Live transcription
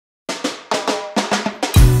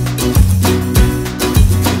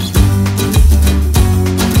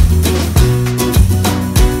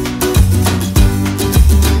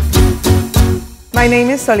My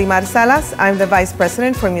name is Solimar Salas. I'm the Vice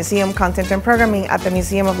President for Museum Content and Programming at the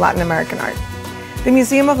Museum of Latin American Art. The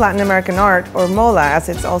Museum of Latin American Art, or MOLAA as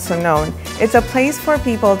it's also known, it's a place for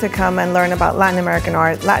people to come and learn about Latin American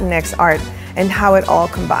art, Latinx art, and how it all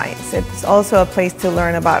combines. It's also a place to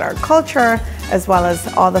learn about our culture as well as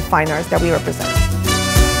all the fine arts that we represent.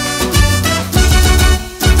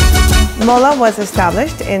 MOLAA was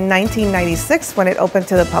established in 1996 when it opened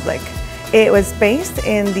to the public. It was based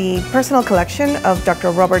in the personal collection of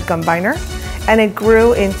Dr. Robert Gumbiner, and it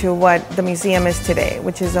grew into what the museum is today,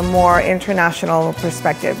 which is a more international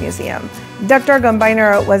perspective museum. Dr.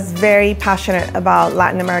 Gumbiner was very passionate about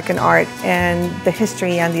Latin American art and the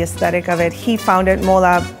history and the aesthetic of it. He founded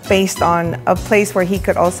MOLAA based on a place where he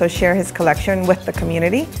could also share his collection with the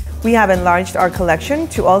community. We have enlarged our collection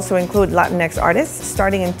to also include Latinx artists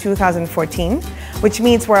starting in 2014, which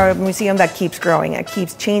means we're a museum that keeps growing, it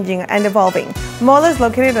keeps changing and evolving. MOLAA is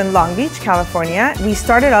located in Long Beach, California. We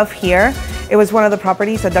started off here. It was one of the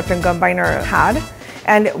properties that Dr. Gumbiner had,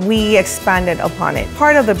 and we expanded upon it.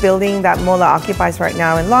 Part of the building that MOLAA occupies right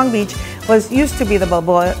now in Long Beach used to be the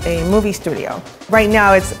Balboa movie studio. Right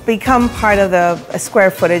now it's become part of the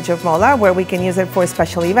square footage of MOLAA, where we can use it for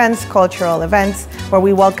special events, cultural events, where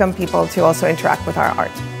we welcome people to also interact with our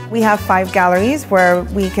art. We have 5 galleries where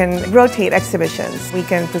we can rotate exhibitions. We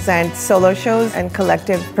can present solo shows and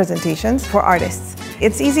collective presentations for artists.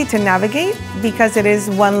 It's easy to navigate because it is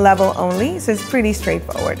one level only, so it's pretty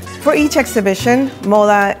straightforward. For each exhibition,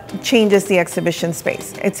 MOLAA changes the exhibition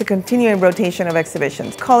space. It's a continuing rotation of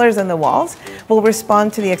exhibitions. Colors on the walls will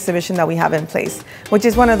respond to the exhibition that we have in place, which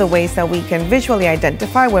is one of the ways that we can visually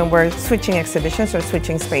identify when we're switching exhibitions or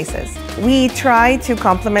switching spaces. We try to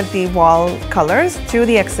complement the wall colors to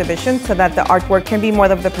the exhibition so that the artwork can be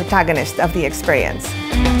more of the protagonist of the experience.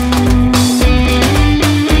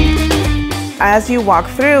 As you walk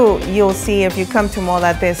through, you'll see if you come to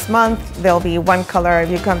MOLAA this month, there'll be one color.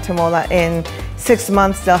 If you come to MOLAA in 6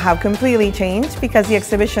 months, they'll have completely changed because the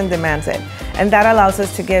exhibition demands it. And that allows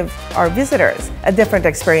us to give our visitors a different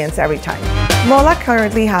experience every time. MOLAA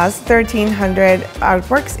currently has 1,300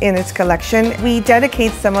 artworks in its collection. We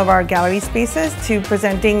dedicate some of our gallery spaces to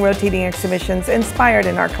presenting rotating exhibitions inspired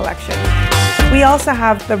in our collection. We also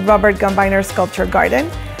have the Robert Gumbiner Sculpture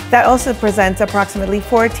Garden that also presents approximately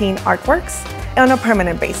 14 artworks on a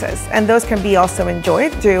permanent basis. And those can be also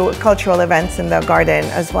enjoyed through cultural events in the garden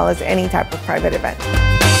as well as any type of private event.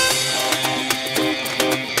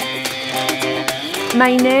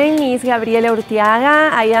 My name is Gabriela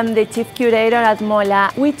Urtiaga. I am the Chief Curator at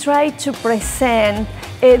MOLAA. We try to present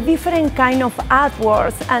different kind of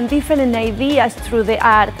artworks and different ideas through the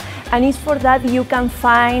art. And it's for that you can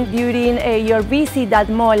find during your visit at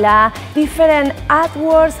MOLAA different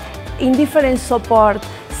artworks in different support,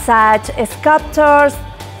 such as sculptures,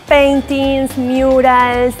 paintings,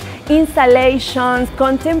 murals, installations,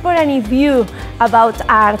 contemporary view about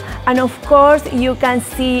art. And of course you can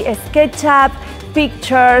see a SketchUp,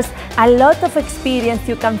 pictures, a lot of experience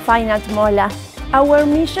you can find at MOLAA. Our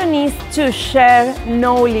mission is to share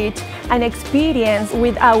knowledge and experience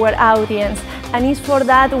with our audience. And it's for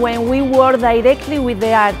that when we work directly with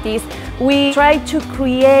the artists, we try to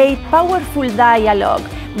create powerful dialogue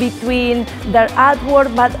between their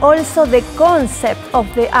artwork but also the concept of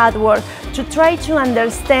the artwork, to try to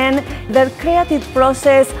understand the creative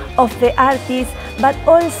process of the artist but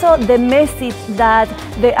also the message that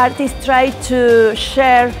the artist try to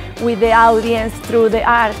share with the audience through the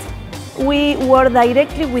art. We work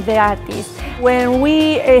directly with the artist. When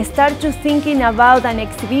we start to thinking about an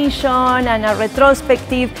exhibition and a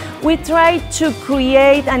retrospective, we try to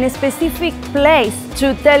create a specific place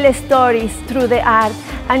to tell stories through the art.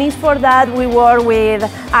 And it's for that we work with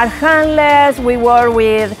art handlers, we work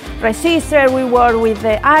with regissers, we work with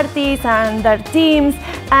the artists and their teams,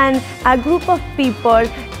 and a group of people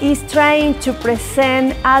is trying to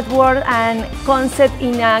present artwork and concept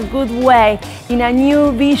in a good way, in a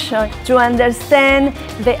new vision, to understand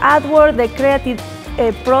the artwork, the creative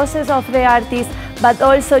process of the artist, but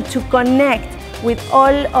also to connect with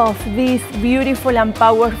all of this beautiful and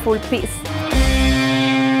powerful piece.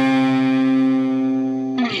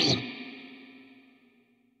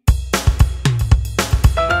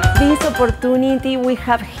 This opportunity we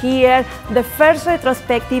have here the first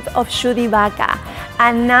retrospective of Judy Baca.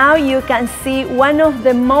 And now you can see one of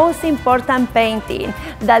the most important paintings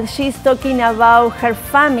that she's talking about her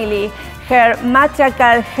family, her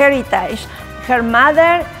matriarchal heritage, her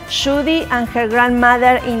mother, Judy, and her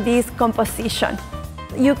grandmother in this composition.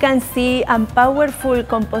 You can see a powerful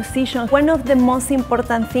composition. One of the most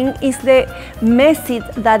important things is the message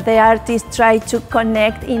that the artist tried to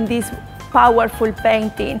connect in this powerful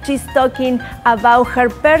painting. She's talking about her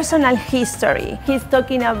personal history. He's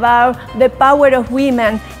talking about the power of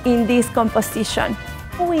women in this composition.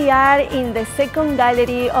 We are in the second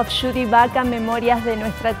gallery of Judy Baca Memorias de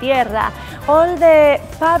Nuestra Tierra, all the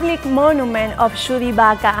public monument of Judy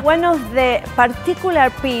Baca. One of the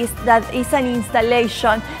particular piece that is an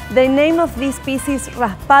installation, the name of this piece is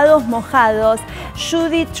Raspados Mojados.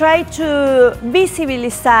 Judy tried to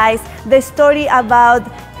visibilize the story about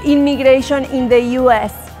immigration in the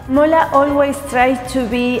US. MOLAA always tries to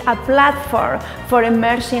be a platform for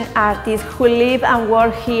emerging artists who live and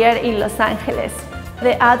work here in Los Angeles.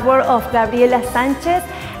 The artwork of Gabriela Sanchez.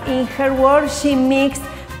 In her work, she mixed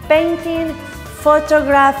painting,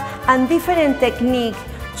 photograph, and different techniques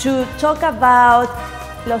to talk about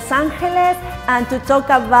Los Angeles and to talk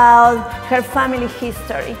about her family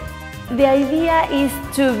history. The idea is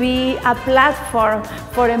to be a platform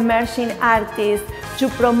for emerging artists, to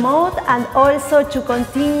promote and also to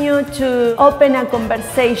continue to open a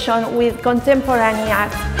conversation with contemporary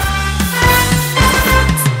art.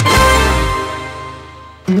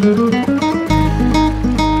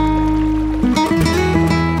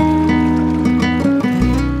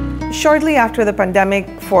 Shortly after the pandemic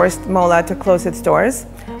forced MOLAA to close its doors,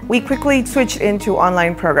 we quickly switched into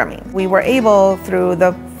online programming. We were able, through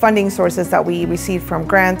the funding sources that we received from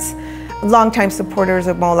grants, longtime supporters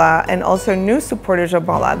of MOLAA and also new supporters of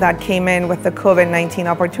MOLAA that came in with the COVID-19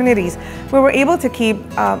 opportunities, we were able to keep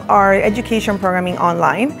our education programming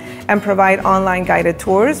online and provide online guided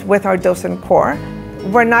tours with our docent corps.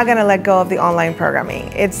 We're not going to let go of the online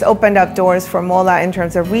programming. It's opened up doors for MOLAA in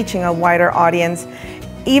terms of reaching a wider audience,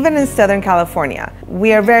 even in Southern California.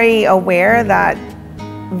 We are very aware that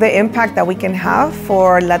the impact that we can have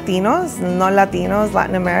for Latinos, non-Latinos,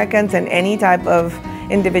 Latin Americans, and any type of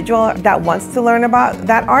individual that wants to learn about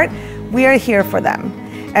that art, we are here for them.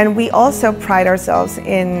 And we also pride ourselves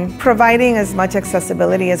in providing as much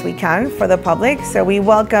accessibility as we can for the public. So we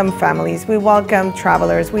welcome families, we welcome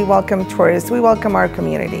travelers, we welcome tourists, we welcome our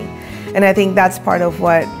community. And I think that's part of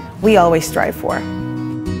what we always strive for.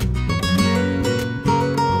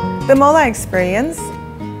 The MOLAA experience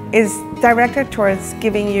is directed towards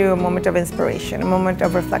giving you a moment of inspiration, a moment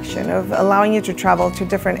of reflection, of allowing you to travel to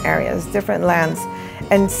different areas, different lands,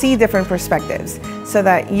 and see different perspectives so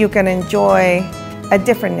that you can enjoy a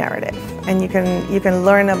different narrative and you can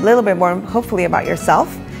learn a little bit more, hopefully, about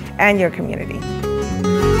yourself and your community.